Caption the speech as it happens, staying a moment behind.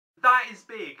That is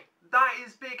big. That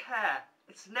is big hair.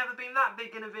 It's never been that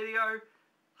big in a video.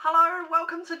 Hello,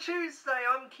 welcome to Tuesday.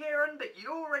 I'm Kieran, but you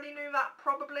already knew that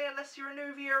probably, unless you're a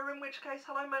new viewer, in which case,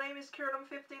 hello, my name is Kieran, I'm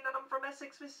 15 and I'm from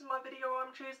Essex. This is my video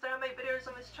on Tuesday. I make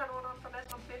videos on this channel and I'm from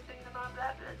Essex, I'm 15 and I'm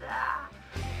blah blah blah.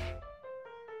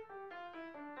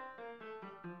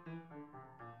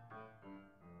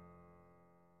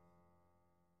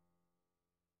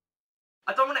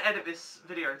 I don't want to edit this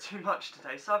video too much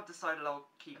today, so I've decided I'll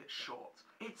keep it short.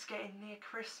 It's getting near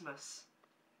Christmas,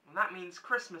 and that means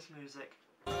Christmas music.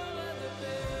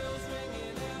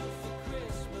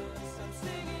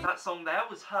 That song there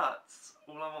was Hurts.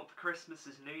 All I Want for Christmas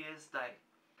is New Year's Day.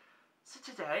 So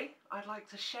today, I'd like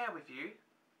to share with you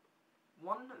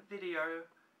one video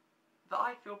that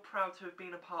I feel proud to have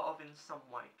been a part of in some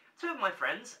way. Two of my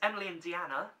friends, Emily and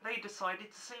Deanna, they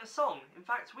decided to sing a song. In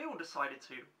fact, we all decided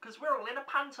to, because we're all in a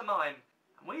pantomime.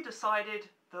 And we decided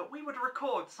that we would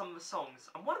record some of the songs.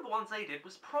 And one of the ones they did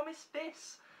was Promise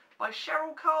This by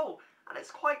Cheryl Cole. And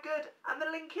it's quite good, and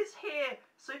the link is here.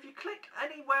 So if you click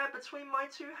anywhere between my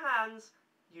two hands,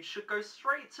 you should go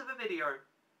straight to the video.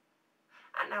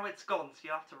 And now it's gone, so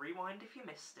you have to rewind if you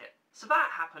missed it. So that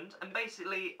happened, and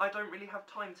basically I don't really have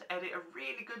time to edit a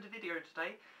really good video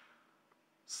today.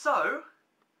 So,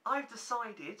 I've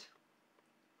decided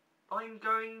I'm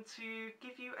going to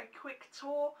give you a quick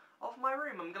tour of my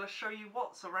room. I'm going to show you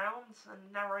what's around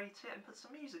and narrate it and put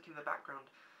some music in the background.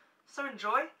 So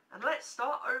enjoy, and let's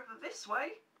start over this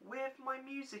way with my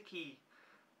music-y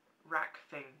rack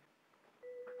thing.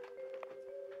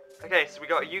 Okay, so we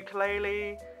got a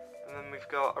ukulele, and then we've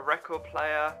got a record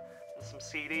player, and some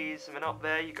CDs, and then up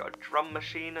there you got a drum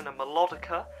machine and a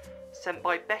melodica, sent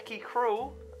by Becky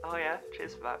Cruel. Oh yeah,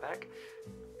 cheers for that, Beck.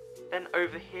 Then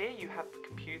over here you have the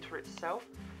computer itself.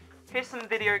 Here's some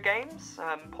video games,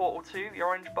 Portal 2, The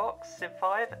Orange Box, Civ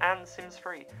 5, and Sims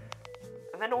 3.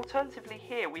 And then alternatively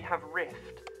here we have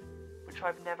Rift, which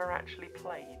I've never actually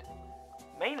played.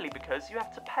 Mainly because you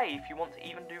have to pay if you want to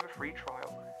even do a free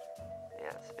trial.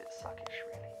 Yeah, it's a bit suckish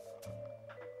really.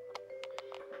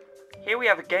 Here we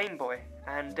have a Game Boy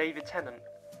and David Tennant.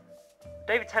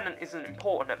 David Tennant isn't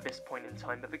important at this point in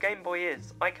time, but the Game Boy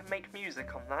is. I can make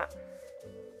music on that.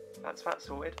 That's that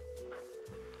sorted.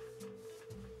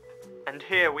 And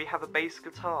here we have a bass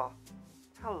guitar.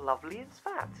 How lovely is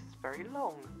that? It's very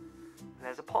long. And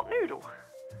there's a pot noodle.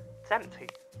 It's empty.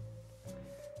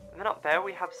 And then up there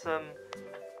we have some,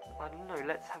 I don't know,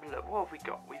 let's have a look. What have we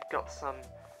got? We've got some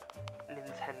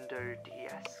Nintendo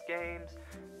DS games,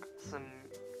 some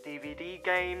DVD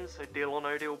games, so Deal or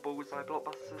No Deal, Bullseye,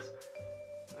 Blockbusters.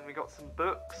 Then we got some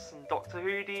books, some Doctor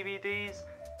Who DVDs,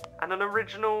 and an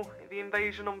original The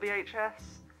Invasion on VHS.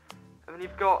 And then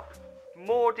you've got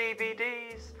more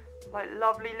DVDs, like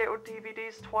lovely little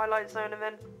DVDs, Twilight Zone, and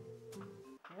then...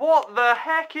 What the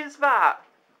heck is that?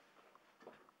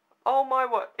 Oh my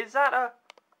word, is that a...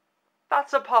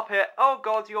 That's a puppet. Oh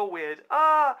god, you're weird.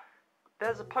 Ah!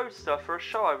 There's a poster for a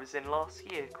show I was in last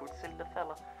year called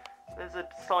Cinderfella. There's a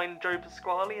signed Joe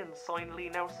Pasquale and signed Lee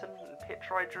Nelson and a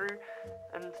picture I drew.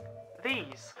 And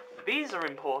these. These are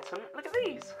important. Look at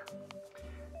these.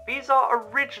 These are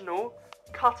original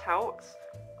cutouts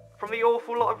from the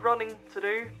Awful Lot of Running to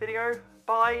Do video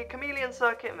by Chameleon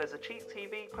Circuit. And there's a cheap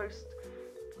TV post.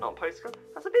 Not a postcard.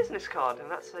 That's a business card, and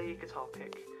that's a guitar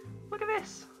pick. Look at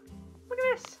this. Look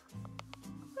at this.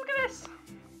 Look at this.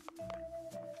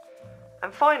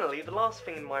 And finally, the last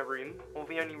thing in my room, or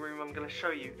the only room I'm going to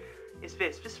show you, is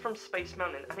this. This is from Space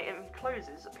Mountain, and it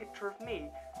encloses a picture of me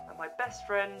and my best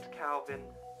friend, Calvin.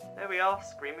 There we are,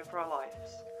 screaming for our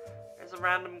lives. There's a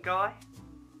random guy.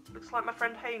 Looks like my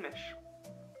friend Hamish.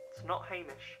 It's not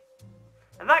Hamish.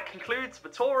 And that concludes the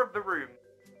tour of the room.